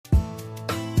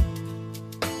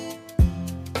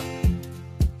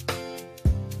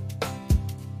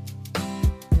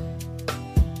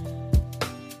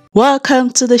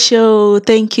Welcome to the show.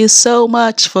 Thank you so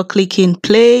much for clicking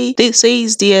play. This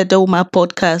is the Adoma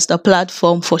podcast, a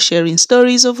platform for sharing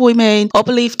stories of women,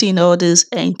 uplifting others,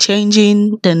 and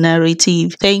changing the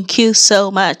narrative. Thank you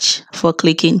so much for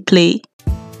clicking play.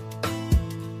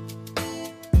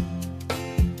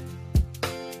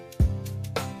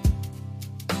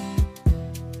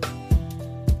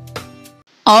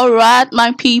 All right,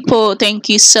 my people, thank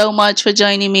you so much for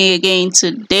joining me again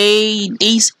today.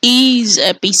 This is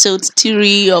episode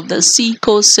 3 of the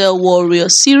Sickle Warrior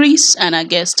series, and our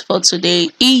guest for today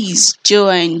is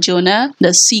Jonah,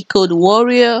 the Sickled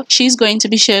warrior. She's going to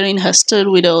be sharing her story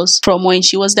with us from when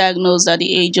she was diagnosed at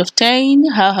the age of 10,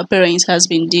 how her parents has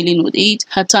been dealing with it,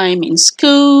 her time in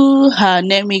school, her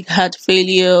anemic heart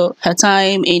failure, her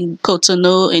time in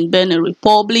Cotonou in Benin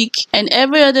Republic, and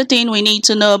every other thing we need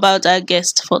to know about our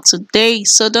guest for today.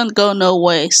 So don't go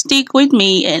nowhere. Stick with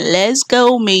me and let's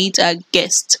go meet our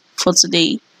guest for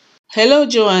today. Hello,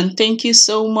 Joan. Thank you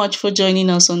so much for joining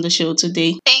us on the show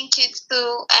today. Thank you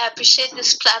too. I appreciate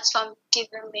this platform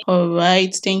given me. All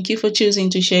right. Thank you for choosing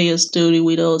to share your story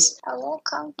with us. You're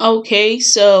welcome. Okay,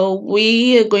 so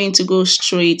we are going to go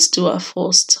straight to our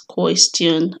first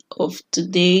question of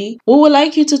today. We would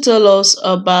like you to tell us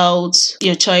about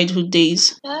your childhood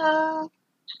days.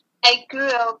 I grew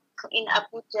up in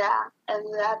Abuja, and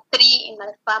we are 3 in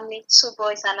my family, 2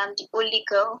 boys, and I'm the only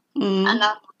girl. And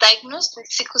I'm diagnosed with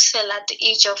sickle cell at the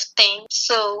age of 10.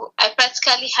 So I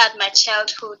practically had my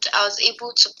childhood. I was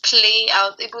able to play. I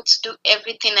was able to do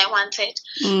everything I wanted.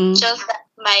 Just that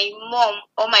my mom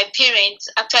or my parents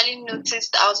actually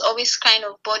noticed I was always kind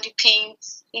of body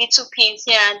pains, little pains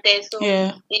here and there. So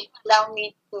they don't allow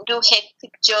me to do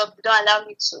hectic jobs. They don't allow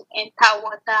me to enter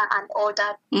water and all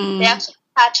that. They actually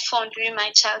had fun during my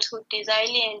childhood days. I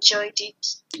really enjoyed it.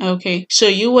 Okay, so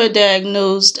you were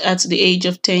diagnosed at the age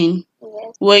of 10.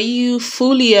 Yes. Were you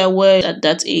fully aware at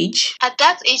that age? At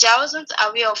that age, I wasn't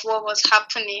aware of what was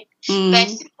happening. But I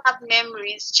still have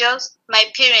memories. Just my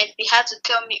parents, they had to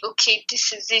tell me, okay,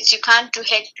 this is it. You can't do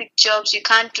hectic jobs. You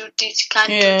can't do this. You can't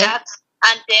do that.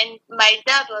 And then my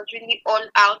dad was really all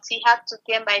out. He had to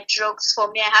get my drugs for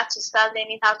me. I had to start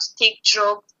learning how to take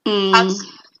drugs, how to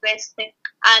resting.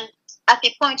 And at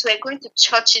a point, we were going to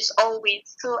churches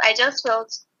always. So I just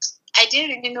felt I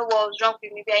didn't really know what was wrong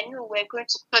with me, but I knew we were going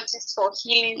to churches for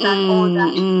healings and all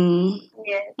that.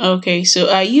 Yes. Okay,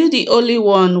 so are you the only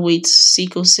one with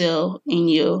sickle cell in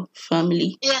your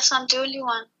family? Yes, I'm the only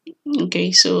one.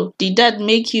 Okay, so did that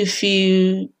make you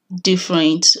feel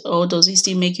different, or does it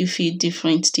still make you feel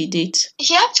different to date?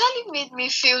 He actually made me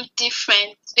feel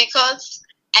different because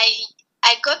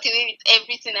I got away with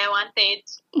everything I wanted.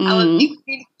 I was a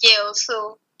big girl,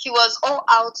 so he was all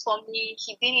out for me.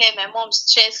 He didn't let my mom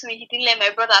stress me. He didn't let my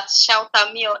brother shout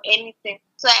at me or anything.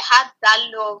 So I had that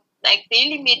love. Like, they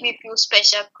really made me feel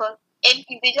special because if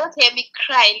they just hear me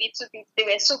cry a little bit,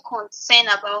 they were so concerned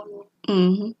about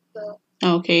me.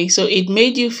 Okay, so it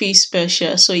made you feel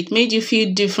special. So it made you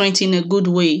feel different in a good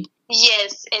way.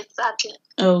 Yes, exactly.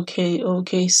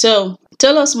 Okay. So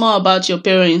tell us more about your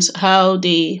parents, how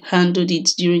they handled it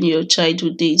during your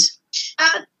childhood days.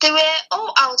 They were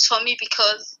all out for me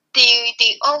because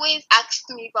they always asked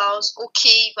me if I was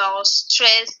okay, if I was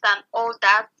stressed and all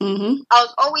that. I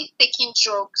was always taking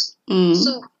drugs.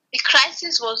 So the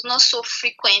crisis was not so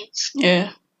frequent.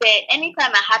 Yeah. But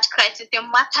anytime I had crisis, no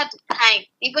matter the time,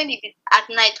 even if it's at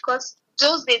night, because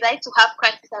those days I used to have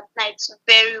crisis at night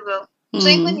very well. So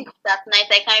even if it's at night,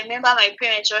 I can remember my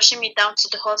parents rushing me down to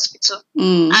the hospital.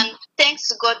 And thanks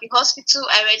to God, the hospital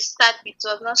I registered with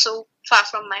was not so far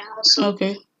from my house. So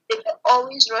they were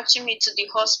always rushing me to the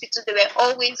hospital. They were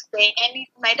always there. And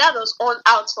my dad was all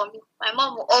out for me. My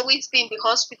mom would always be in the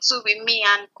hospital with me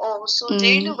and all. So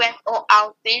they really went all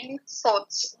out. They really fought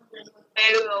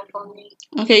very well for me.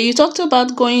 Okay, you talked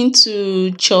about going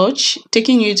to church,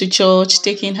 taking you to church,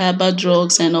 taking herbal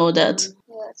drugs and all that.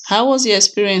 Yes. How was the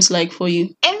experience like for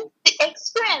you? And the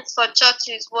experience for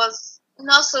churches was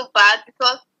not so bad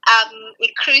because I'm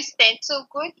a Christian, so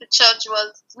going to church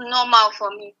was normal for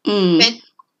me. But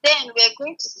then we're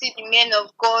going to see the men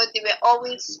of God. They were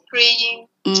always praying.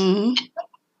 I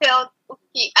felt,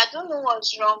 okay, I don't know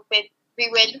what's wrong, but we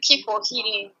were looking for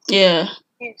healing. Yeah.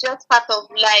 It's just part of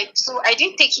life. So I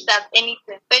didn't take it as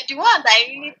anything. But the one that I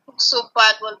really took so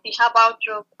bad was the herbal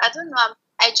drug. I don't know,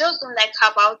 I just don't like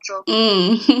herbal drug.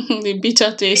 The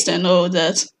bitter taste and all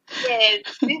that. Yes,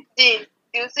 these days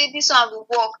they'll say this one will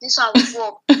work, this one will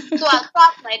work. So as far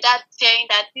as my dad saying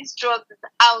that this drug is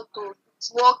out,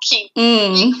 it's working,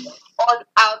 it's all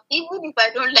out. Even if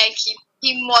I don't like it,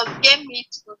 he must get me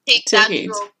to take that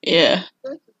drug. Yeah.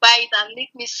 Going to buy it and make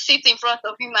me sit in front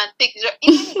of him and take it.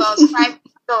 Even if I was 5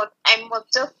 thought I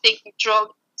must just take the drug.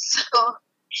 So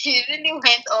he really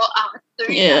went all out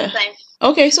during that time.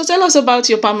 Okay, so tell us about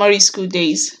your primary school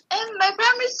days. My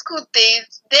primary school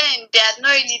days, then they had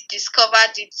not really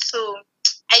discovered it. So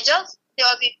there was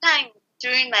a time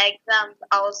during my exams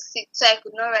I was sick, so I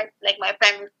could not write like my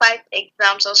primary 5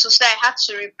 exams also. So I had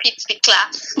to repeat the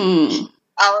class. I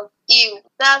was ill.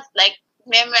 That's like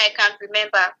memory I can't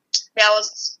remember. But I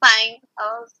was fine.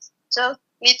 I was just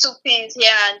little pains here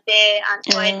and there, and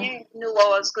so I didn't know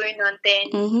what was going on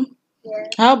then. Yeah.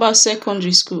 How about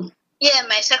secondary school? Yeah,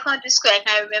 my secondary school I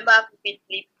can remember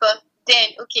vividly, because then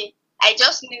I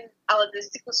just knew I was a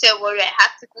sickle cell warrior. I had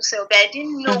sickle cell, but I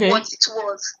didn't know what it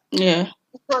was. Yeah.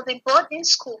 It was a boarding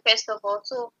school first of all,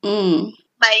 so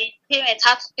my parents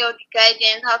had to tell the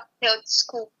guardian, how to tell the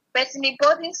school. But in a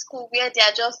boarding school where they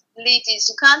are just ladies,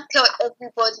 you can't tell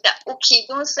everybody that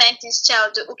don't send this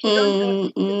child,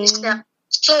 don't do this child.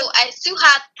 So I still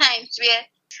had times where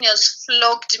seniors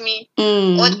flogged me,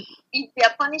 or if they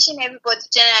are punishing everybody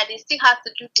generally, they still have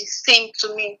to do the same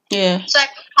to me. Yeah. So I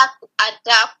had to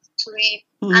adapt to it.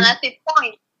 And at a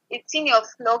point, a senior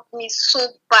flogged me so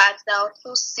bad that I was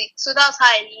so sick. So that's how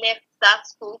I left that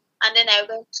school, and then I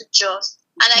went to Jos.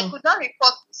 And I could not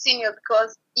report the senior,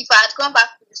 because if I had gone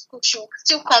back to the school, she would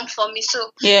still come for me.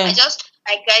 So I just,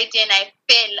 my guardian, I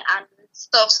fell and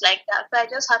stuff like that. So I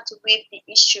just had to waive the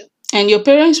issue. And your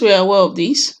parents were aware of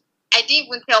this? I didn't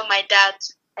even tell my dad.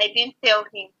 I didn't tell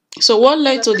him. So what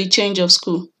led to the change of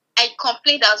school? I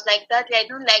complained. I was like, Daddy, I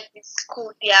don't like this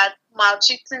school. They are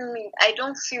maltreating me. I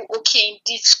don't feel okay in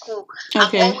this school.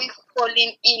 I'm always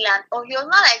falling ill. And you're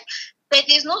not like, but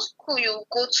there's no school you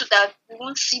go to that you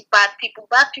won't see bad people.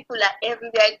 Bad people are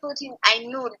everywhere. I told him, I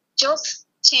know, just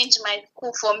change my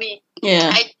school for me.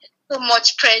 Yeah. I so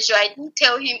much pressure. I didn't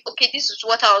tell him, this is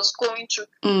what I was going through.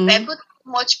 But I put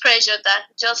so much pressure that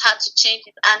he just had to change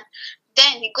it. And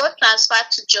then he got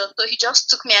transferred to Jos, so he just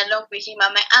took me along with him.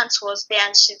 And my aunt was there,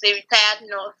 and she's a retired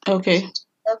nurse. Okay. She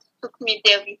just took me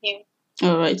there with him.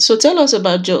 All right. So tell us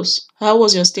about Jos. How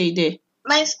was your stay there?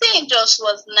 My stay in Jos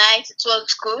was nice. It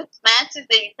was good. My aunt is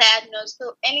a retired nurse,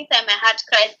 so anytime I had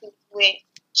crisis, where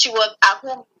she was at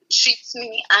home, treat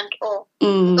me and all.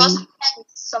 Because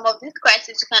some of these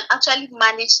crises, you can actually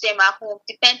manage them at home,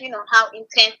 depending on how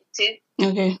intense it is.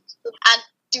 Okay. And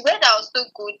the weather was so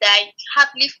good that I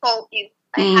hardly fall ill.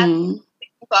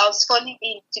 If I was falling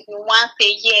ill, to be once a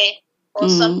year or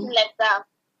something like that.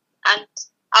 And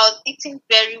I was eating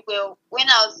very well. When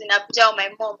I was in Abuja with my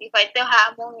mom, if I tell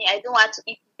her, Mommy, I don't want to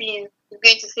eat beans, she's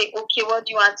going to say, okay, what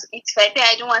do you want to eat? If I tell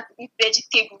her I don't want to eat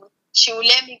vegetables, she will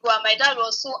let me go. And my dad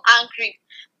was so angry.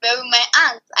 But with my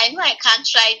aunt, I know I can't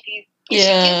try this. If she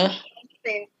gives me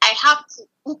anything, I have to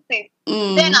eat it.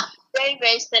 Then I'm very,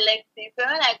 very selective. But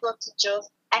when I got to Jos,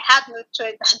 I had no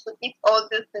choice than to eat all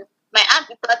these things. My aunt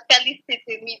would practically sit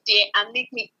with me there and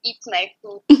make me eat my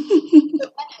food. So when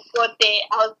I got there,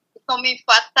 I was becoming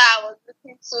fatter. I was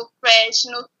looking so fresh,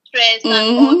 no stress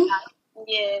and all that.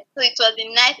 Yeah, so it was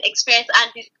a nice experience.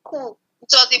 And the school,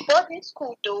 it was a boarding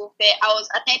school though, but I was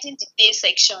attending the day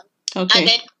section. Okay. And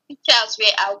then teachers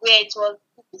were aware, so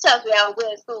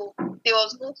there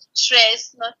was no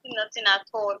stress, nothing at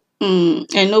all.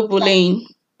 And no bullying.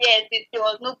 Yes, there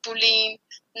was no bullying,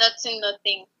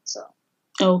 nothing. So.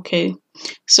 Okay.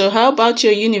 So how about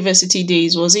your university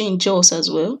days? Was it in Jos as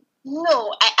well?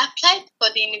 No, I applied for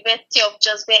the University of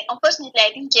Jos, but unfortunately I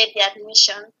didn't get the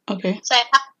admission. Okay. So I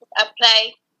had to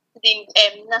apply to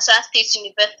the Nassau State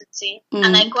University,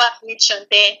 and I got admission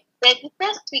there. But the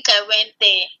first week I went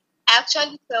there, I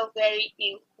actually felt very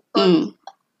ill because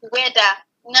the weather,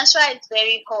 Nassau is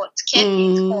very hot, Kent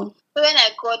is hot. So when I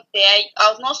got there,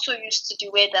 I was not so used to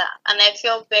the weather, and I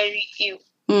felt very ill.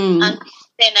 And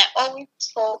then I always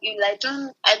fall ill. I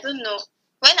don't know.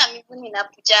 When I'm even in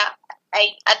Abuja, I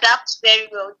adapt very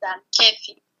well than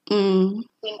Kefi.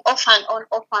 Been off and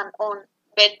on.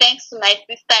 But thanks to my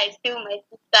sister,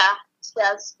 she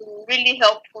has been really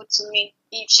helpful to me.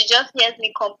 If she just hears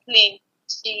me complain,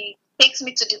 she takes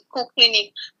me to the school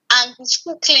clinic. And the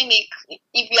school clinic,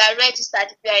 if you are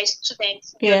registered, if you are a student,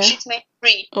 your treatment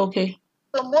free. Okay.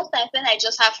 So most times when I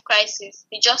just have crisis,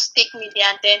 they just take me there,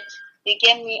 and then they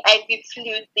give me IV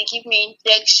fluids, they give me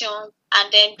injections,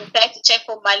 and then they try to check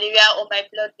for malaria or my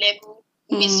blood level,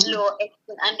 if it's low,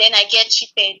 and then I get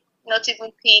treated, not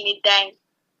even paying a dime.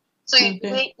 So it's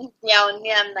very easier on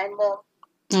me and my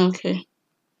mom. Okay.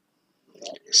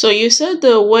 So you said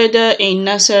the weather in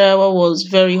Nasarawa was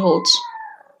very hot.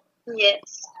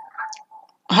 Yes.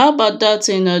 How about that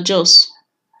in Jos?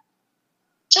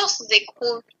 Jos is a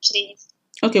cold place.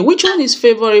 Okay, which one is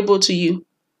favorable to you?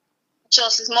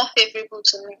 Jos is more favorable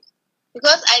to me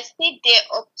because I stayed there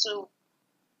up to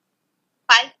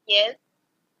 5 years.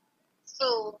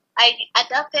 So I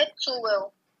adapted too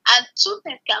well. And two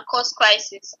things can cause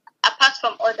crisis, apart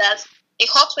from others. A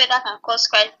hot weather can cause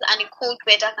crisis, and a cold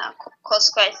weather can cause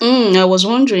crisis. I was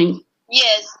wondering.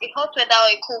 Yes, a hot weather or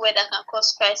a cold weather can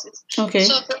cause crisis. Okay.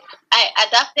 So I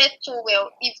adapted too well.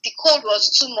 If the cold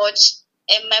was too much,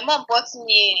 my mom bought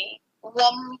me a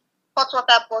warm hot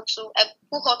water bottle. I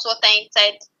put hot water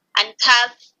inside, and it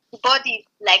has the body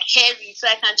like hairy, so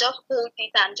I can just hold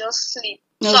it and just sleep.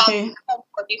 So I'll be home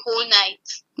for the whole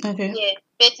night. Okay. Yeah,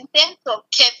 but in terms of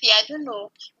kefi, I don't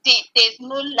know. There's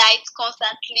no light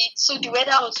constantly, so the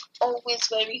weather was always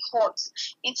very hot.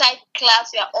 Inside class,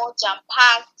 we are all jam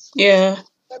packed. Yeah.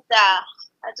 Weather,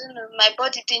 I don't know. My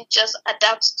body didn't just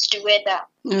adapt to the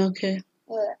weather. Okay.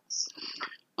 Yes.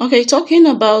 Okay, talking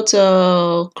about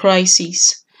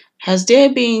crises, has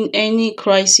there been any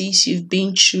crisis you've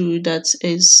been through that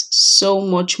is so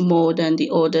much more than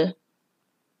the other?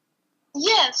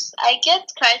 Yes, I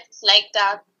get crises like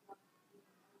that,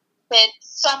 but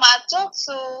some are just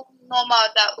so normal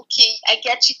that okay, I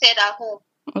get cheated at home.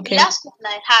 Okay. The last one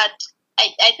I had,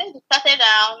 I think it started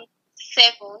around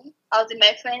 7. I was in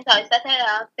my friend's house. It started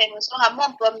around 7, so her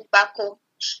mom brought me back home.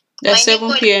 That's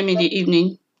 7 p.m. in the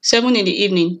evening. 7 in the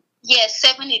evening. Yes,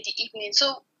 7 in the evening.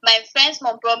 So my friend's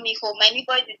mom brought me home. My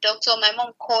neighbor is the doctor. My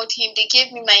mom called him. They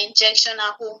gave me my injection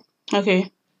at home.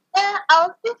 Okay. Yeah, I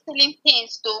was still feeling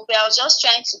pains though, but I was just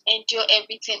trying to endure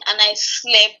everything, and I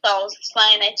slept. I was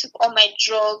fine. I took all my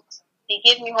drugs. They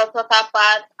gave me hot water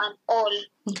bath and all.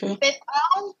 Okay. But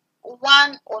around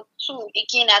 1 or 2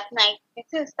 again at night, the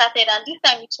thing started, and this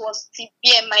time it was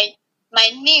severe. My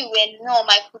knee were numb.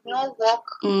 I could not walk.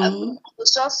 I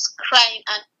was just crying,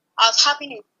 and I was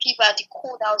having a fever. The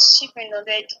cold, I was shivering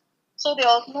already. So there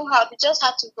was no how. They just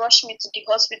had to rush me to the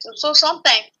hospital. So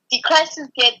sometimes the crisis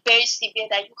get very severe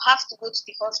that you have to go to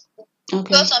the hospital. Okay.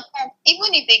 Because sometimes,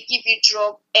 even if they give you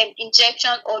drug,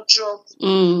 injection or drugs,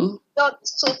 blood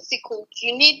is so sickled.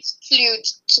 You need fluid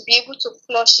to be able to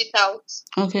flush it out.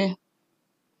 Okay.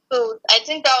 So I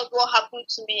think that was what happened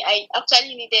to me. I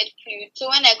actually needed fluid. So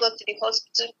when I got to the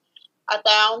hospital at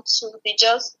around 2, they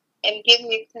just gave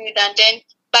me fluid, and then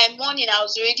by morning I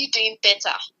was already doing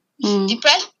better.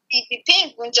 The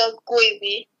pain won't just go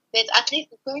away, but at least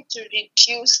it's going to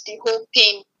reduce the whole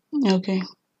pain. Okay.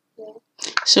 Yeah.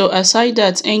 So aside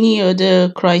that, any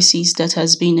other crisis that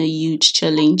has been a huge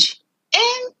challenge?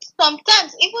 And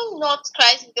sometimes, even not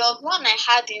crisis, there was one I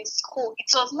had in school.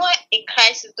 It was not a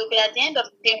crisis, though, but at the end of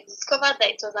the day, we discovered that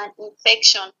it was an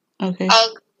infection. Okay.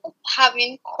 I was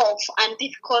having cough and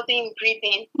difficulty in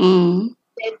breathing.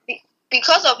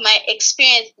 Because of my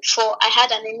experience before, I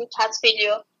had anemic heart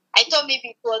failure. I thought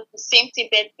maybe it was the same thing,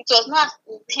 but it was not as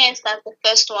intense as the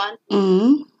first one.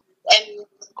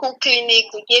 School clinic,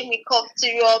 they gave me cough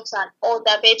syrups and all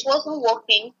that, but it wasn't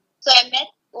working. So I met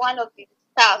one of the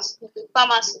staffs, the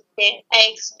pharmacist there. I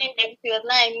explained everything. He was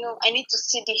like, no, I need to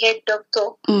see the head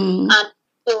doctor. And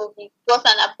so he got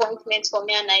an appointment for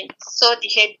me, and I saw the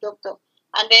head doctor.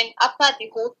 And then after the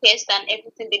whole test and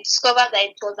everything, they discovered that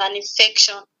it was an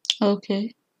infection.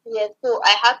 Okay. Yeah, so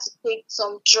I had to take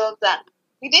some drugs, and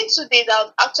within 2 days, I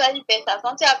was actually better.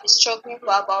 Something I've been struggling for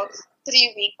about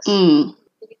 3 weeks.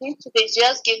 Within 2 days,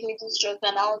 just gave me this drugs,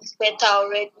 and I was better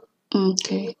already.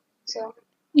 Okay. So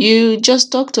you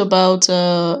just talked about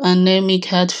anemic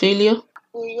heart failure.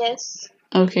 Yes.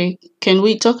 Okay. Can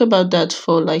we talk about that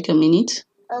for like a minute?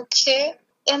 Okay.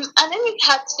 Anemic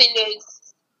heart failure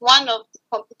is one of the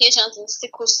complications in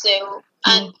sickle cell,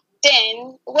 and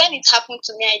then when it happened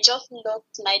to me, I just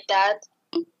lost my dad.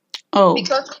 Oh.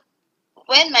 Because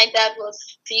when my dad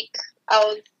was sick, I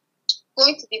was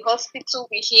going to the hospital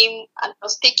with him, and I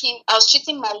was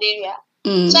treating malaria.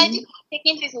 So I did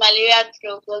taking this malaria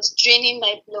drug was draining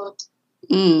my blood.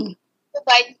 So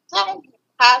by the time he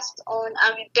passed on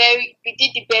and we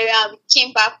did the burial and we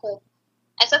came back home,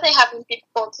 I started having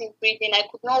difficulty in breathing. I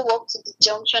could not walk to the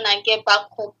junction and get back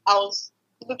home. I was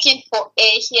looking for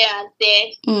air here and there.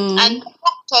 And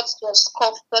I thought it was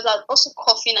cough, because I was also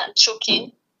coughing and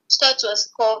choking. She thought it was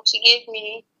cough. She gave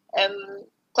me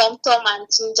Tom and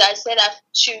ginger. I said I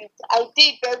should chew it. I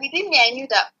did, but within me I knew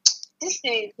that this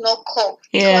thing is not cough.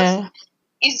 Yeah.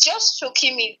 It's just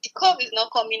choking me. The cough is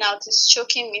not coming out. It's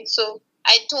choking me. So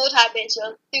I told her, then she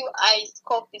was still, it's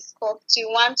cough.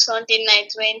 Till one Sunday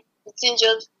night when the thing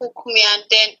just hooked me, and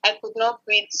then I could not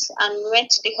breathe. And we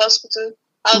went to the hospital.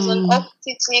 I was on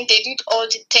oxygen. They did all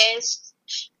the tests.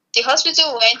 The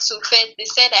hospital we went to first, they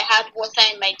said I had water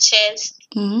in my chest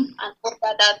and all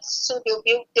that. So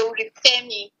they'll refer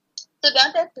me. So they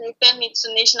wanted to refer me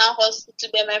to National Hospital,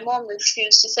 but my mom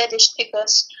refused. She said they should take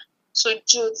us to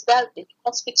Jude, that's the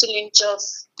hospital in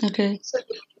Jos. Okay. So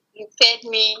they fed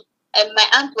me. And my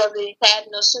aunt was a retired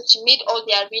nurse, so she made all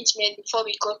the arrangements before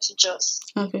we got to Jos.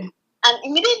 Okay. And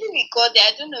immediately we got there,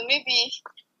 I don't know, maybe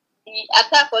the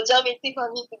attack was just waiting for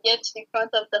me to get to the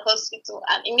front of the hospital.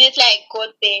 And immediately I got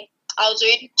there, I was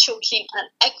already choking, and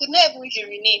I could not even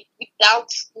urinate without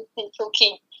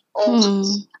choking or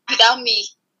without me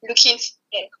looking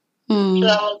scared. So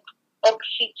I was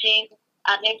oxygen,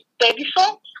 and then but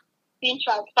before being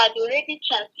transferred, they already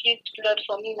transfused blood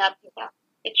for me in Abuja.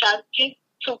 They transfused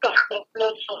 2 cups of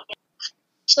blood for me.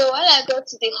 So when I got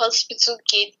to the hospital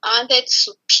gate, I wanted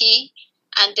to pee,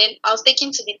 and then I was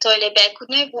taken to the toilet, but I could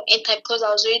not even enter because I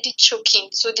was already choking.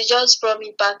 So they just brought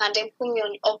me back and then put me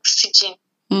on oxygen.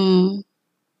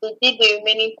 They did the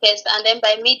remaining test, and then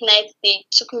by midnight they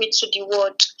took me to the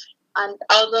ward, and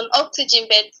I was on oxygen,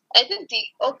 but I think the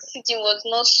oxygen was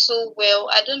not so well.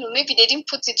 I don't know, maybe they didn't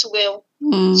put it well.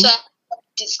 So I had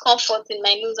discomfort in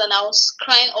my nose, and I was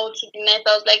crying all through the night.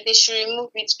 I was like, they should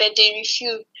remove it, but they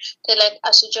refused. They're like,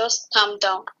 I should just calm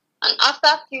down. And after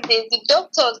a few days, the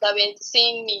doctors that were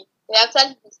seeing me were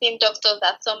actually the same doctors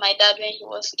that saw my dad when he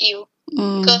was ill.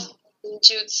 Because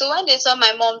Jude. So when they saw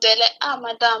my mom, they're like,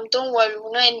 madam, don't worry,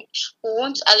 we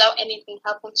won't allow anything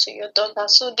happen to your daughter.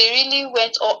 So they really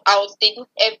went all out. They did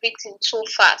everything so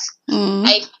fast.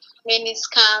 I many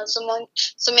scans,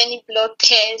 so many blood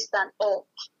tests and all.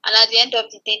 And at the end of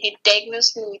the day, they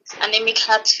diagnosed me with anemic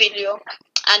heart failure.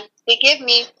 And they gave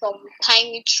me some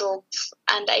tiny drops,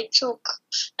 and I took.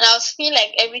 And I was feeling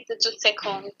like every 2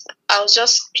 seconds, I was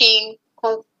just peeing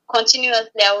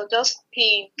continuously. I was just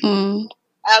peeing.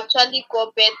 I actually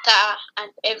got better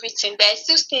and everything, but I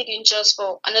still stayed in Jos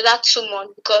for another 2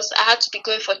 months because I had to be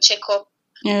going for checkup.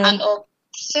 And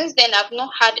since then, I've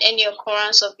not had any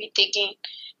occurrence of it again.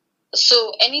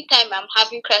 So anytime I'm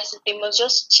having crisis, they must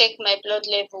just check my blood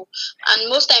level. And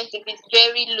most times, if it's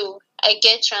very low, I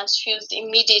get transfused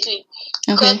immediately.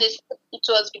 Because it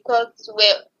was because,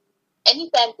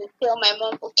 anytime they tell my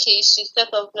mom, okay, she's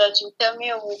short of blood, she'll tell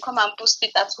me, we'll come and boost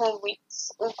it at home with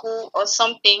ugu or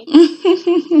something.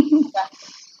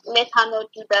 Let her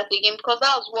not do that again, because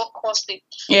that was what caused it.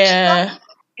 Yeah.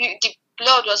 The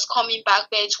blood was coming back,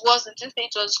 but it wasn't. Instead,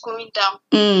 it was going down.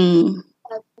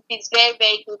 It's very,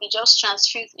 very good. They just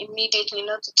transfuse immediately,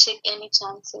 not to take any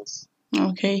chances.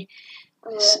 Okay.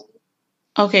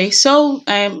 Okay, so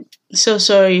I'm so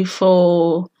sorry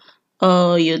for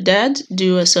your dad.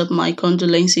 Do accept my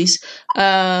condolences.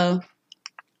 I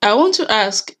want to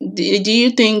ask, do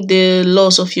you think the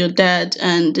loss of your dad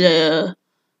and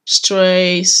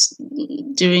stress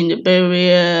during the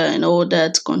burial and all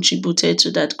that contributed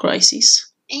to that crisis?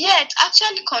 Yeah, it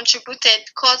actually contributed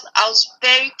because I was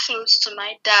very close to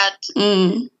my dad.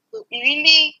 It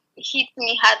really hit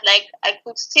me hard. Like, I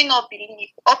could still not believe.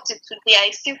 Up to today,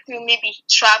 I still feel maybe he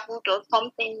traveled or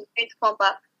something, he didn't come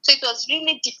back. So it was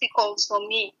really difficult for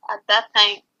me at that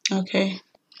time.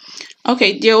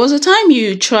 Okay, there was a time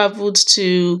you traveled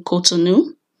to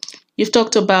Cotonou. You've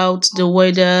talked about the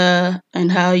weather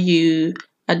and how you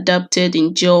adapted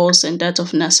in Jos and that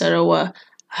of Nasarawa.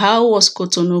 How was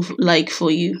Cotonou like for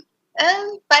you?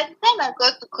 By the time I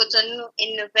got to Cotonou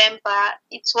in November,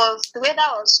 the weather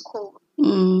was cold.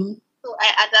 So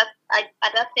I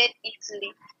adapted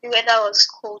easily. The weather was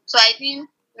cold, so I didn't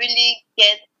really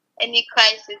get any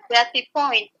crisis. But at a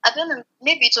point, I don't know,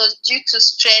 maybe it was due to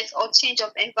stress or change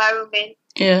of environment.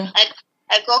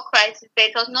 I got crisis, but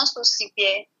it was not so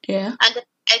severe. And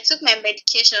I took my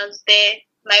medications there.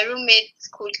 My roommates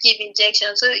could give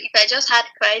injections. So if I just had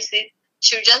crisis,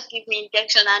 she would just give me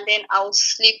injection, and then I'll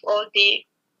sleep all day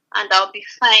and I'll be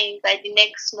fine by the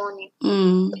next morning.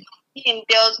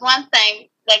 There was one time,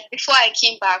 like before I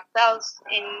came back, that was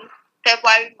in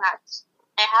February, March.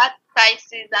 I had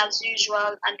crisis as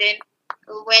usual, and then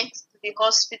we went to the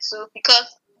hospital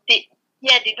because you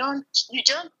don't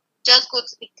just go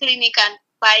to the clinic and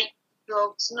buy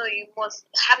drugs. No, you must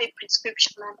have a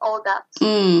prescription and all that.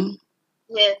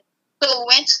 So we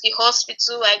went to the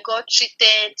hospital, I got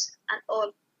treated and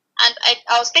all. And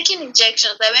I was taking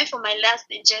injections. I went for my last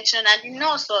injection, and the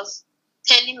nurse was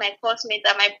telling my classmate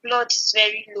that my blood is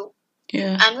very low.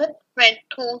 And when a friend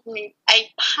told me, I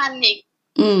panicked.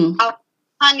 I was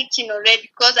panicking already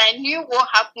because I knew what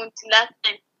happened last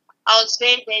time. I was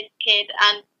very, very scared,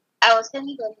 and I was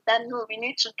telling them that no, we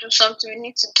need to do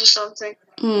something.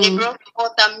 They brought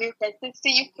water, milk, and said,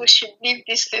 see, you people should leave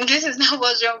this thing. This is not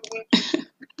what's wrong with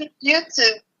me. Due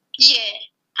to fear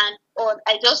and all,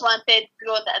 I just wanted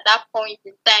blood at that point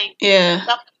in time. That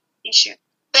was the issue.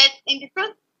 But in the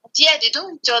process of there they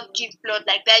don't just give blood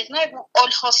like that. It's not even all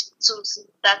hospitals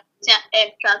that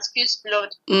transfuse blood.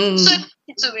 So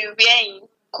hospital we were in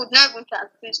could not even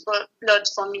transfuse blood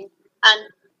for me. And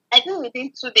I think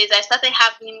within 2 days I started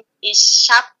having a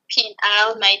sharp pain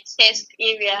around my chest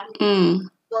area. It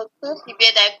was so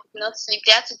severe that I could not sleep.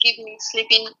 They had to give me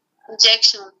sleeping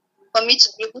injection for me to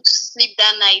be able to sleep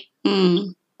that night.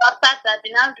 After that,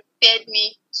 they now referred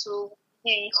me to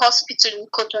the hospital in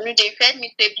Cotonou. They referred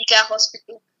me to a bigger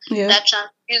hospital that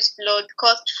transfused blood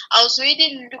because I was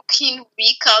already looking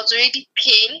weak. I was already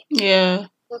pale. Yeah.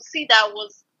 To see that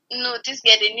was, this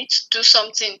girl, they need to do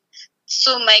something.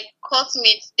 So my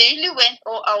classmates, they really went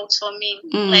all out for me.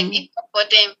 Like, even for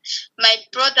them, my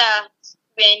brother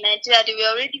were in Nigeria. They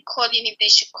were already calling if they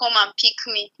should come and pick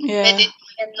me. Yeah. But they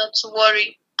told them not to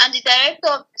worry. And the director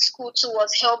of the school too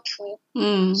was helpful. So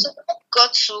when I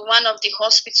got to one of the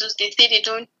hospitals, they say they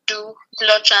don't do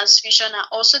blood transfusion, and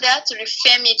also they had to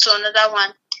refer me to another one.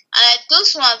 And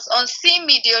those ones, on seeing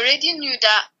me, they already knew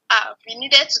that we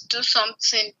needed to do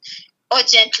something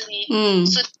urgently.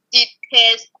 So they did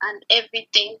tests and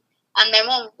everything. And my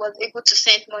mom was able to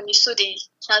send money, so they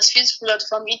transfused blood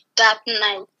for me that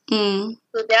night.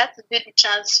 So they had to do the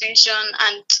transfusion,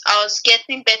 and I was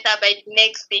getting better by the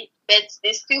next day. But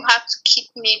they still have to keep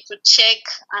me to check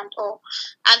and all.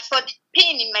 And for the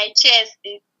pain in my chest,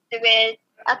 they were,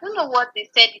 I don't know what they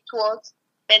said it was,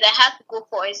 but I had to go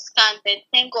for a scan. But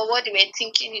thank God, what they were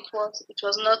thinking it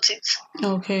was not it.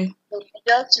 Okay. So I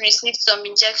just received some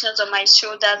injections on my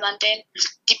shoulders, and then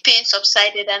the pain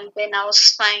subsided, and then I was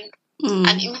fine. And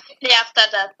immediately after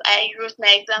that, I wrote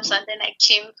my exams, and then I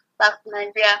came back to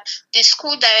Nigeria. The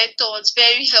school director was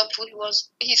very helpful.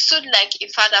 He stood like a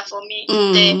father for me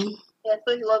there. Yeah,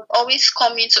 so he was always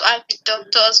coming to ask the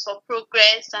doctors for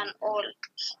progress and all.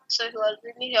 So he was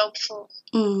really helpful.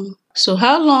 So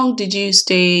how long did you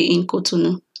stay in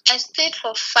Cotonou? I stayed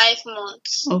for 5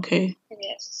 months. Okay.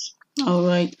 Yes. All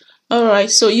right.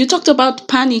 So you talked about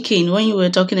panicking when you were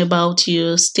talking about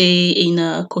your stay in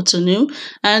Cotonou,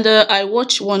 and I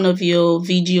watched one of your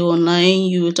video online.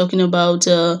 You were talking about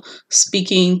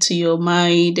speaking to your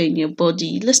mind and your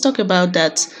body. Let's talk about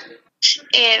that.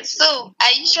 Yeah. So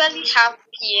I usually have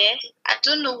fear. I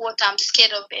don't know what I'm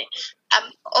scared of.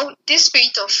 This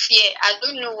spirit of fear. I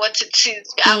don't know what it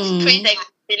is. I've prayed like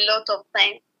a lot of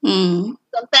times.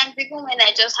 Sometimes even when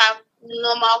I just have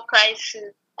normal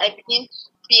crisis, I begin to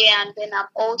fear, and then I'm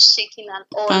all shaking and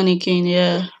all. Panicking,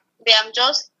 yeah. But I'm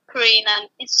just praying, and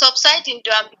it's subsiding,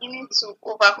 though I'm beginning to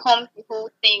overcome the whole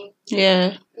thing.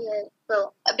 Yeah.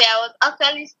 So, but I was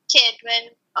actually scared when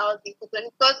I was in Cotonou,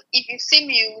 because if you see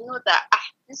me, you know that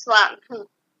this one,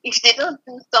 if they don't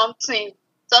do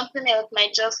something else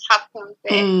might just happen.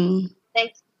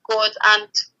 Thanks God. And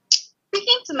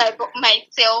speaking to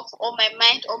myself or my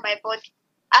mind or my body,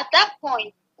 at that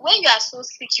point, when you are so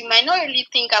sick, you might not really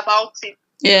think about it.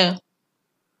 Yeah.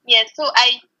 Yeah, so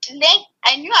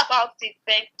I knew about it,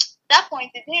 but that point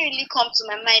it didn't really come to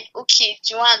my mind. Okay,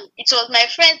 Joan, it was my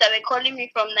friends that were calling me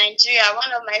from Nigeria.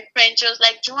 One of my friends was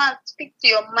like, Joan, speak to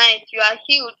your mind. You are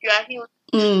healed. I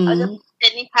was just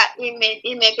telling her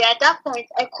amen. But at that point,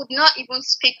 I could not even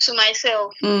speak to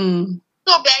myself. So,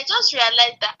 but I just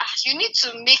realized that you need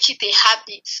to make it a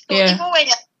habit. So even when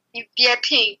you bear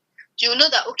pain, you know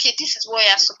that, okay, this is what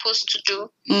you're supposed to do.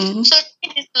 So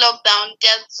in this lockdown,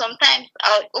 there's sometimes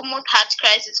I almost had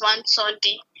crisis one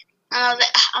Sunday. And I was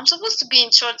like, I'm supposed to be in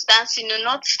church dancing,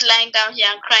 not lying down here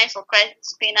and crying for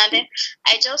crisis pain. And then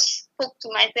I just spoke to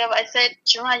myself. I said,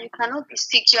 Joan, you cannot be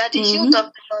sick. You are the healed of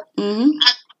the Lord. And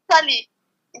actually,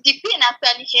 the pain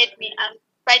actually hit me. And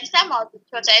by the time I was in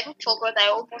church, I even forgot I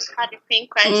almost had a pain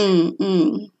crisis.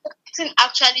 The thing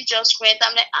actually just went.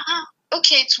 I'm like,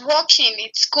 okay, it's working,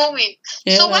 it's going.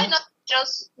 Yeah. So why not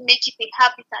just make it a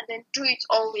habit and then do it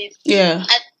always? Yeah.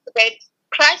 And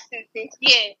crisis is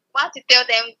here. I want to tell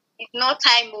them it's not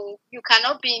time. You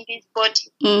cannot be in this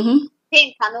body.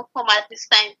 Pain cannot come at this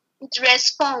time. It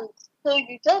responds. So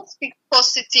you just speak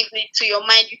positively to your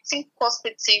mind. You think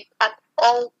positive at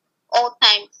all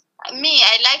times. Me,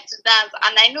 I like to dance,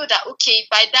 and I know that okay, if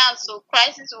I dance, so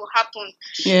crisis will happen.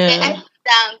 Yeah. But I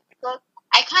dance because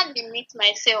I can't limit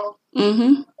myself.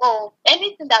 Or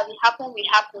anything that will happen.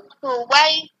 So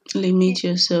why limit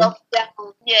yourself?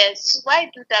 Yes. Why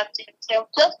do that to yourself?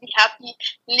 Just be happy,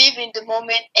 live in the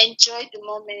moment, enjoy the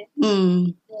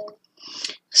moment. Yeah.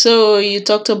 So you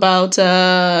talked about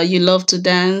you love to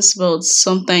dance, but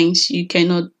sometimes you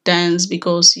cannot dance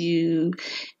because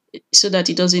so that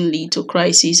it doesn't lead to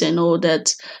crisis and all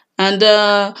that. And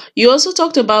you also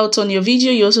talked about on your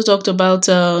video. You also talked about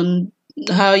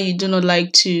how you do not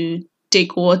like to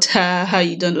take water, how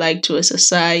you don't like to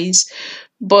exercise.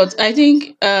 But I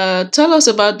think tell us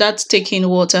about that taking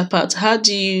water part. What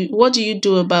do you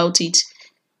do about it?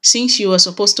 Since you were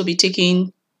supposed to be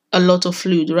taking a lot of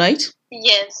fluid, right?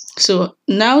 Yes. So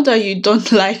now that you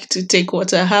don't like to take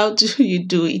water, how do you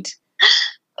do it?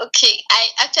 Okay, I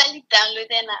actually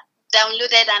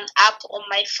downloaded an app on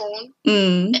my phone.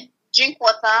 Drink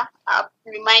water app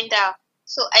reminder.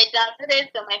 So I downloaded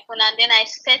it on my phone and then I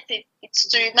set it. It's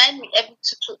to remind me every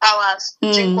 2 hours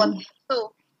drink water.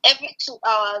 So every 2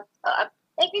 hours,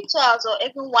 or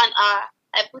every 1 hour,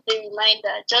 I put a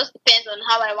reminder. Just depends on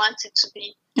how I want it to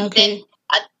be. Okay. Then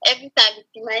every time it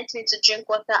reminds me to drink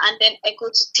water, and then I go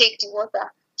to take the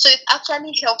water. So it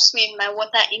actually helps me in my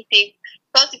water intake.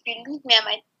 Because if you leave me and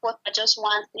my water just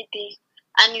once a day,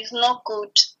 and it's not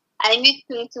good, I need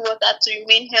plenty water to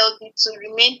remain healthy, to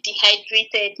remain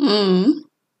dehydrated.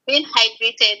 Being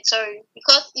hydrated, sorry.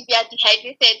 Because if you are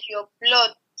dehydrated, your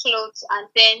blood clots and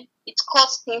then it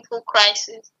causes painful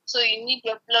crisis. So you need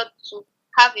your blood to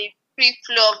have a free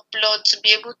flow of blood to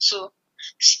be able to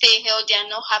stay healthy and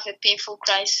not have a painful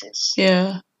crisis.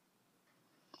 Yeah.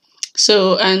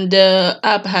 So, and the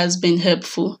app has been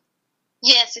helpful.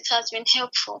 Yes, it has been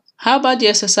helpful. How about the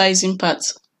exercising part?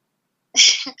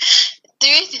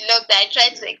 During the lockdown, I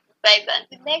tried to exercise, and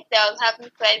the next day I was having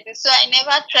crisis, so I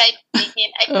never tried it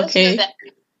again. I just know that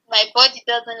my body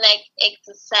doesn't like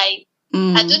exercise.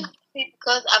 I don't know it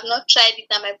because I've not tried it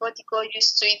and my body got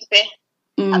used to it,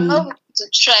 but I'm not willing to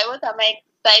try. What am I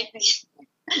exercising?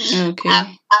 Okay.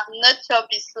 I'm not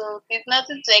chubby, so there's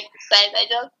nothing to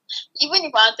exercise. Even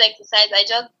if I want to exercise, I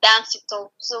just dance it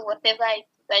off. So whatever I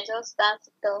do, I just dance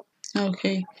it off.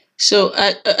 Okay. So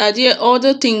are there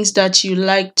other things that you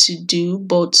like to do,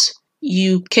 but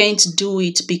you can't do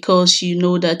it because you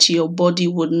know that your body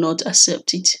would not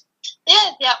accept it?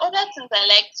 Yeah, there are other things I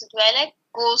like to do. I like to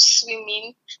go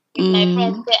swimming with my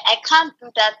friends, but I can't do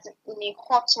that in a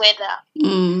hot weather.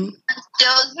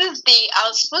 There was this day I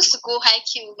was supposed to go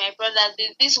hiking with my brothers.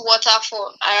 There's this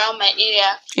waterfall around my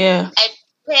area. Yeah. I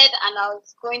prepared and I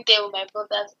was going there with my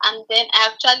brothers, and then I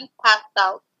actually passed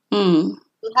out.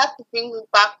 They had to bring me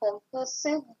back home. So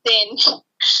since then,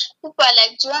 people are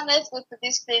like, Joan, let's go to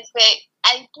this place where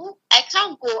I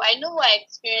can't go. I know what I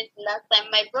experienced last time.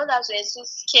 My brothers were so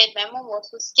scared. My mom was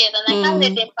so scared, and I can't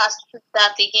let them pass through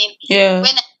that again. Yeah.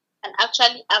 When I can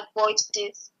actually avoid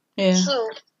this. Yeah. So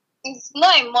it's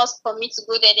not a must for me to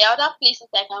go there. There are other places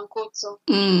I can go to. So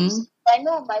I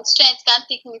know my strength can't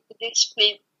take me to this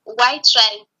place. Why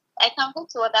try? I can go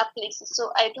to other places.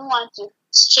 So I don't want to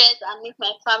stress and make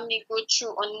my family go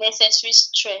through unnecessary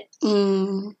stress.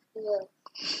 Yeah.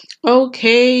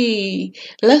 Okay,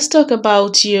 let's talk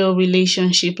about your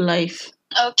relationship life.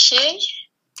 Okay.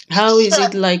 How is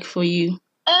it like for you?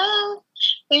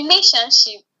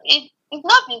 Relationship. It's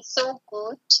not been so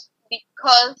good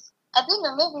because I don't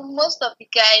know, maybe most of the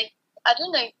guys, I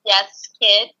don't know if they are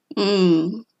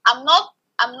scared. I'm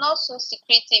not so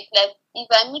secretive. Like if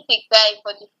I meet a guy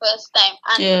for the first time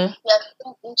and you're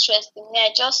so interested in me, I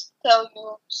just tell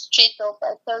you straight up.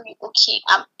 I tell you, okay,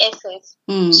 I'm SS.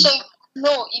 So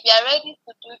no, if you're ready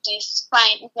to do this,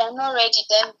 fine. If you're not ready,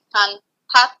 then we can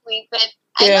part ways. But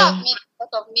I know I've made a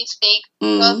lot of mistakes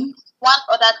because one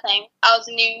other time I was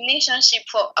in a relationship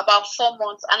for about 4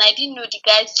 months and I didn't know the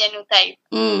guy's genotype.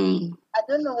 I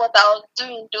don't know what I was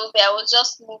doing though, but I was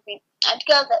just moving. And the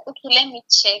guy was like, okay, let me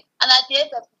check. And at the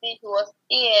end of the day, he was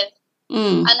AS.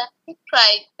 And I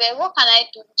cried, but what can I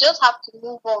do? We just have to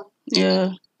move on.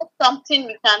 Yeah. It's something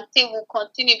we can say we'll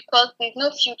continue because there's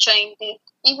no future in this.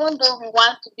 Even though we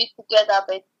want to be together,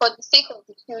 but for the sake of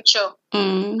the future.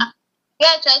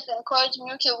 Yeah, try to encourage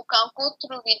me, okay, we can go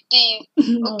through with this.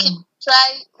 Okay,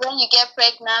 try when you get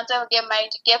pregnant, when you get married,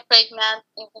 you get pregnant.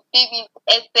 If the baby is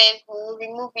excess, we'll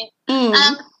remove it.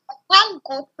 I can't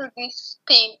go through this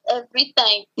pain every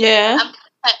time. Yeah. I'm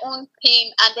my own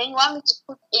pain, and then you want me to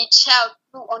put a child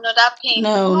through another pain.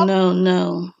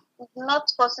 No. It's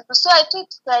not possible. So I told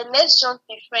the guy, let's just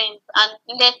be friends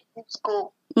and let this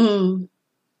go.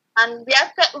 And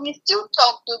we still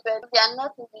talk to them. We are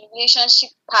not in the relationship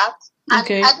part.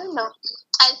 And I don't know.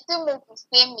 I still make the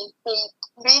same mistake.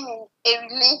 Being in a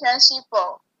relationship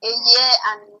for a year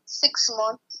and 6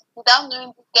 months without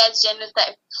knowing this guy's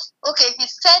genotype. Okay, he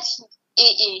said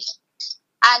he's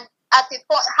AA. And at a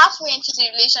point, halfway into the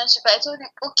relationship, I told him,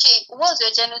 okay, what's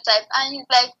your genotype? And he's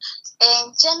like,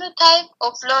 genotype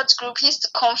of blood group. He's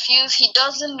confused. He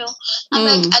doesn't know. I'm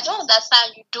like, I don't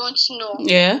understand. You don't know.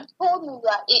 Yeah. He told me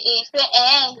you're AA. He said,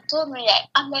 he told me that.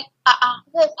 I'm like,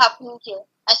 what's happening here?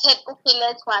 I said, okay,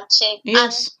 let's go and check.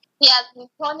 Yes. And he has been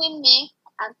turning me.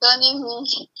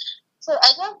 So I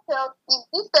just felt if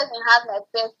this person has my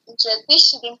best interest, this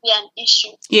shouldn't be an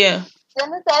issue. Yeah.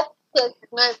 Genotype test is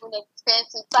not even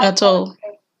expensive. At all.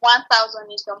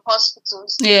 1,000 in some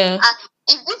hospitals. Yeah. And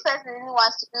if this person really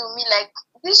wants to be with me, like,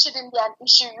 this shouldn't be an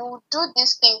issue. You do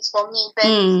these things for me. But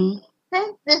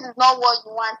since this is not what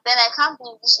you want, then I can't be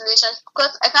in this relationship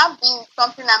because I can't be in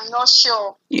something I'm not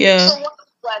sure. Yeah. So what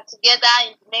we are together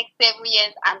in the next 7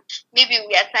 years and maybe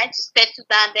we are trying to settle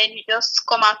down, then you just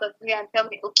come out of me and tell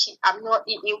me, okay, I'm not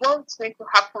in it. What's going to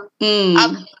happen?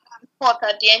 I'll be hurt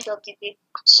at the end of the day.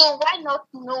 So why not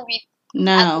know it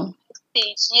now? At the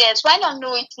stage? Yes, why not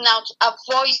know it now to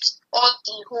avoid all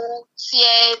the whole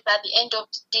fears at the end of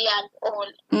the day and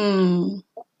all.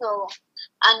 So,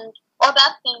 and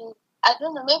other things, I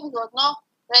don't know, maybe he was not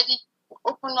ready to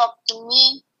open up to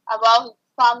me about his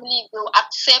family, they'll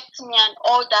accept me and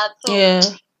all that. So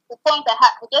the point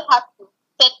I just have to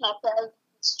set myself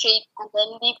straight and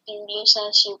then leave the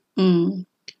relationship.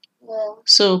 Yeah.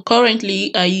 So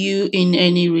currently, are you in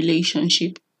any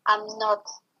relationship? I'm not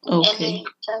in any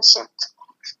relationship.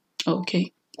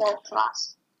 Okay.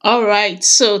 Yes. All right.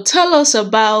 So tell us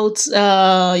about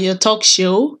your talk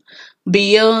show,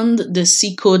 Beyond the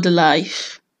Sickled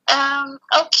Life.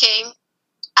 Okay.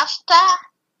 After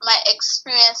my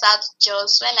experience at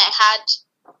Jos, when I had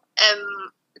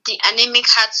the anemic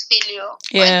heart failure,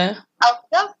 yeah, I was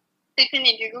just sitting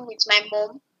in the room with my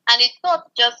mom, and a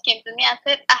thought just came to me and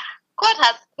said, God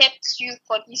has kept you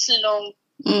for this long.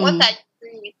 What are you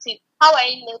doing with it? How are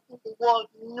you letting the world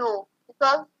know?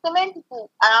 Because so many people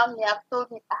around me have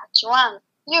told me, Joan,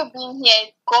 you being here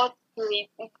is God's grace,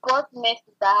 it's God's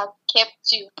mercy that has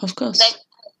kept you. Of course. Like,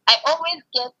 I always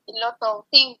get a lot of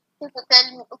things. People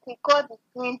tell me, okay, God is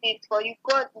doing this for you.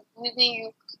 God is using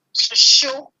you to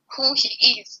show who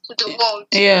He is to the world.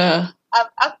 Yeah. I've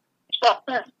asked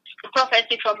the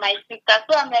prophecy from my sister.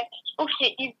 So I'm like,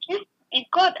 okay, if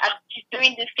God is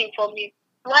doing this thing for me,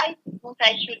 why won't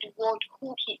I show the world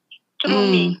who He is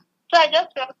through me? So I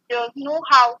just felt there was no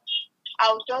how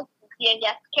I'll just be here. He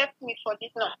has kept me for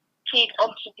this long stage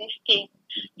up to this stage.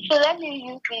 So let me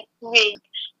use this way.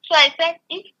 So I said,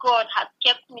 if God has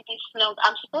kept me this long,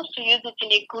 I'm supposed to use it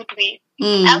in a good way.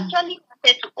 I actually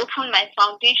wanted to open my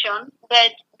foundation,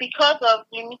 but because of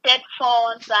limited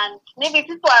funds and maybe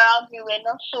people around me were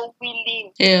not so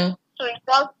willing. Yeah. So it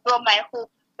just brought my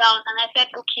hope down, and I said,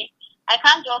 okay, I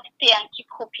can't just stay and keep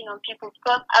hoping on people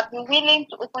because I've been willing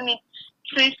to open it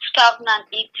since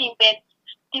 2018, but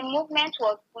the movement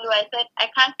was slow. I said, I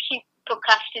can't keep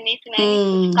procrastinating. I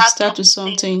need to start with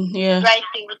something. Yeah.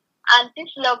 Writing. And this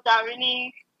lockdown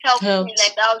really helped me.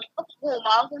 Like, I was not home,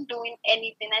 I wasn't doing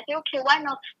anything. I said, okay, why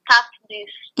not start this?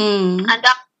 And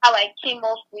that's how I came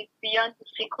up with Beyond the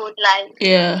Sickled Life.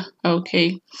 Yeah,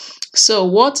 okay. So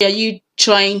what are you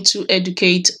trying to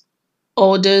educate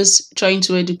others, trying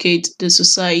to educate the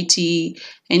society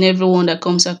and everyone that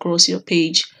comes across your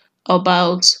page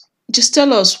about? Just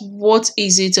tell us, what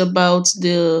is it about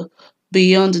the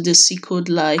Beyond the Sickled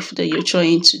Life that you're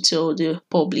trying to tell the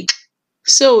public?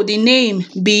 So the name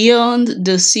Beyond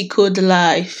the Sickled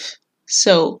Life.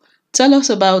 So tell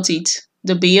us about it,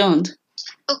 the Beyond.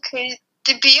 Okay,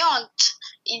 the Beyond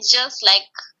is just like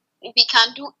we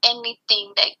can do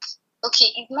anything. Like, okay,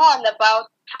 it's not all about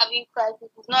having crisis,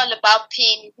 it's not all about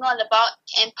pain, it's not all about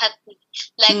empathy.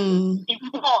 Like,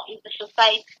 it's more in the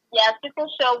society. There are sickle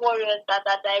cell warriors that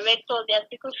are directors, there are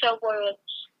sickle cell warriors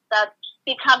that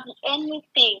they can be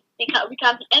anything. We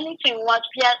can be anything we want.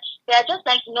 We are just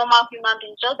like normal human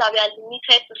beings, just that we are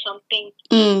limited to something.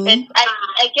 But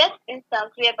I get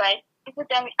instances whereby people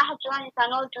tell me, Joan, you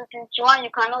cannot do this, Joan, you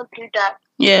cannot do that.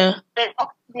 Yeah. But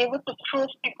be able to prove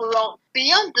people wrong.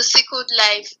 Beyond the Sickled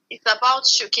Life, it's about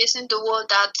showcasing the world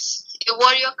that a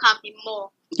warrior can be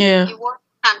more. Yeah. A warrior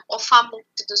can offer more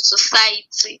to the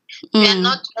society. We are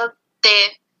not just there.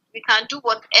 We can do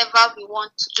whatever we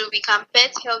want to do. We can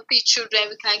birth healthy children.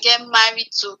 We can get married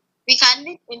to. We can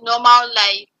live a normal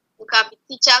life. We can be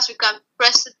teachers. We can be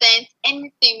presidents.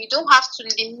 Anything. You don't have to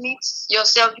limit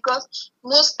yourself because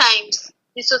most times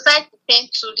the society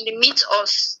tends to limit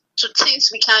us to things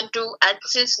we can do and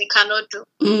things we cannot do.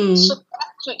 So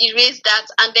to erase that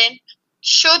and then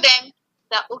show them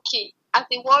that, okay, as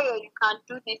a warrior you can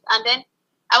do this. And then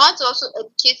I want to also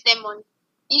educate them on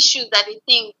issues that they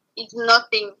think is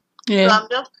nothing. Yeah. So I'm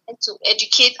just trying to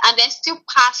educate and then still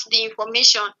pass the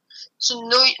information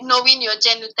to knowing your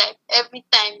genotype every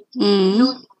time.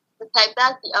 Know the type.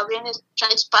 That's the awareness I'm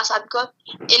trying to pass out because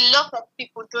a lot of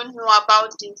people don't know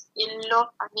about this. A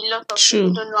lot of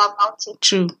people don't know about it.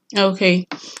 True. Okay.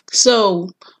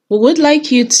 So we would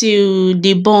like you to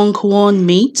debunk one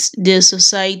myth the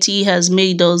society has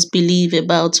made us believe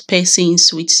about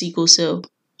persons with sickle cell.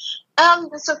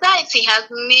 The society has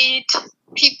made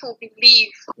people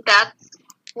believe that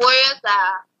warriors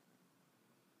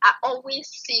are always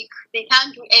sick. They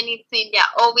can't do anything. They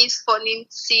are always falling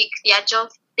sick. They are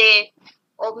just there.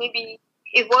 Or maybe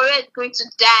a warrior is going to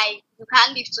die. You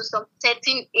can't live to some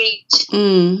certain age.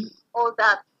 All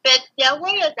that. But there are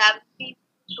warriors that live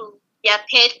to their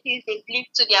 30s, they've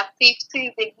lived to their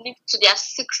 50s, they've lived to their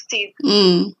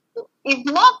 60s.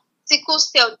 It's not sickle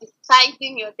cell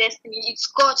deciding your destiny, it's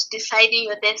God deciding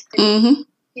your destiny.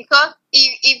 Because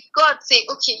if God say,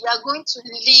 okay, you are going to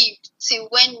live till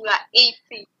when you are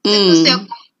 80, sickle cell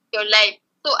your life.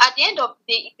 So at the end of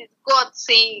the day, it is God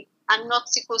saying and not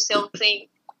sickle cell saying.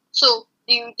 So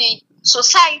the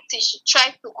society should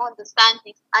try to understand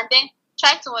this and then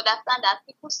try to understand that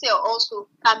sickle cell also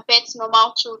can birth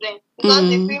normal children. Because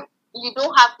if you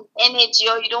don't have the energy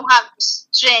or you don't have the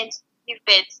strength to give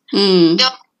birth,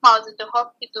 the was in the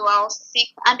hospital, I was sick,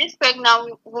 and this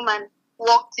pregnant woman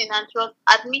walked in and she was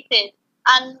admitted.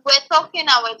 And we're talking.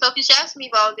 She asked me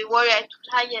about the warrior. I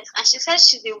told her yes, and she said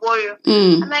she's a warrior.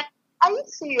 I'm like, are you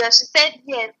serious? She said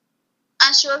yes,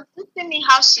 and she was telling me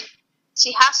how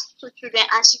she has 2 children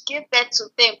and she gave birth to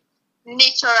them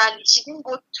naturally. She didn't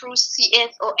go through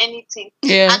CS or anything.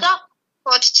 Yeah. And that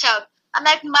third child. I'm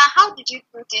like, Ma, how did you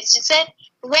do this? She said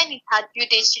when it had due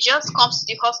date, she just comes to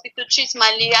the hospital, treats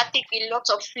malaria, take a lot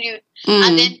of fluid,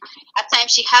 and then at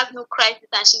times she has no crisis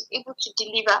and she's able to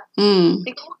deliver.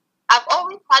 Because I've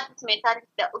always had this mentality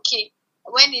that, okay,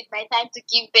 when it's my time to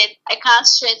give birth, I can't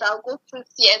stress, I'll go through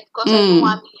CS because I don't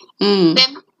want to.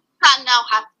 Then I now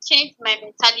have changed my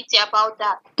mentality about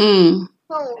that.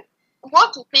 So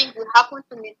what you think will happen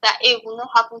to Mr. A will not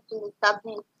happen to Mr.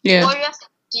 B. Yeah. Warriors are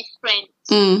different.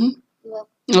 Yeah.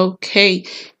 Okay.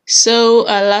 So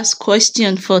our last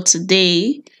question for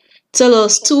today. Tell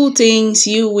us 2 things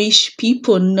you wish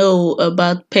people know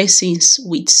about persons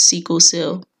with sickle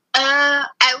cell.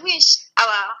 I wish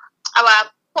our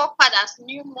forefathers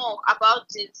knew more about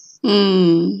this.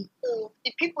 So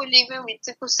the people living with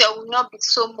sickle cell will not be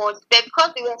so much, but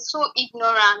because they were so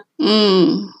ignorant,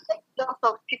 lots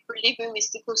of people living with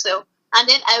sickle cell. And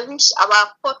then I wish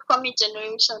our forthcoming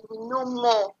generation will know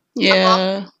more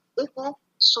about people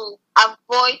to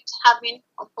avoid having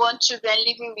unborn children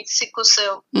living with sickle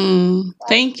cell.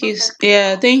 Thank you.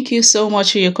 Yeah, thank you so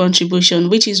much for your contribution,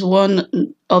 which is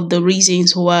one of the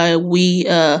reasons why we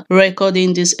are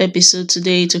recording this episode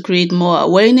today, to create more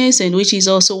awareness, and which is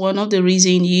also one of the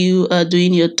reasons you are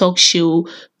doing your talk show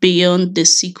Beyond the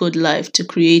Sickled Life, to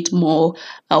create more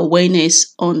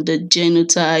awareness on the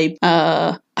genotype,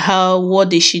 what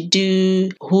they should do,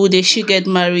 who they should get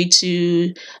married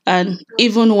to, and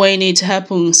even when it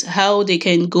happens, how they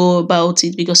can go about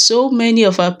it, because so many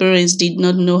of our parents did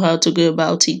not know how to go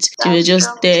about it. They were just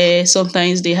there.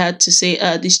 Sometimes they had to say,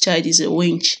 this child is a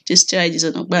winch, this child is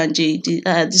an ogbanje,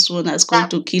 this one has come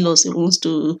to kill us, he wants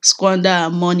to squander our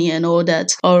money and all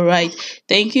that. All right.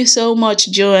 Thank you so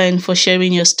much, Joan, for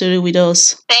sharing your story with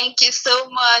us. Thank you so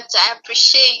much. I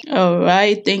appreciate it. All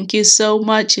right. Thank you so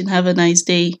much and have a nice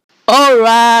day. All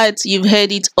right, you've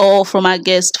heard it all from our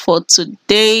guest for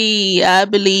today. I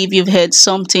believe you've heard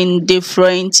something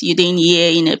different you didn't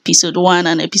hear in episode 1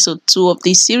 and episode 2 of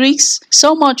this series.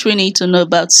 So much we need to know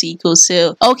about sickle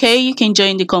cell. Okay, you can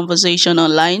join the conversation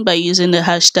online by using the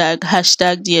hashtag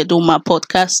the Edoma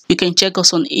Podcast. You can check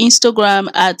us on Instagram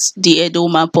at the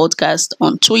Edoma Podcast,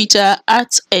 on Twitter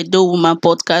at Edoma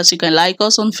Podcast. You can like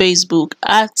us on Facebook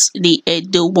at the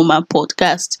Edoma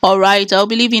Podcast. All right, I'll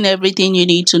be leaving everything you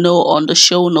need to know on the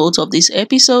show notes of this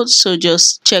episode, so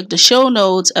just check the show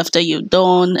notes after you're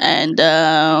done, and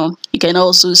you can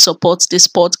also support this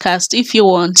podcast if you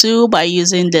want to by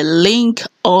using the link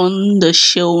on the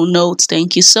show notes.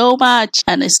 Thank you so much,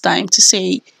 and it's time to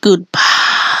say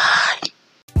goodbye.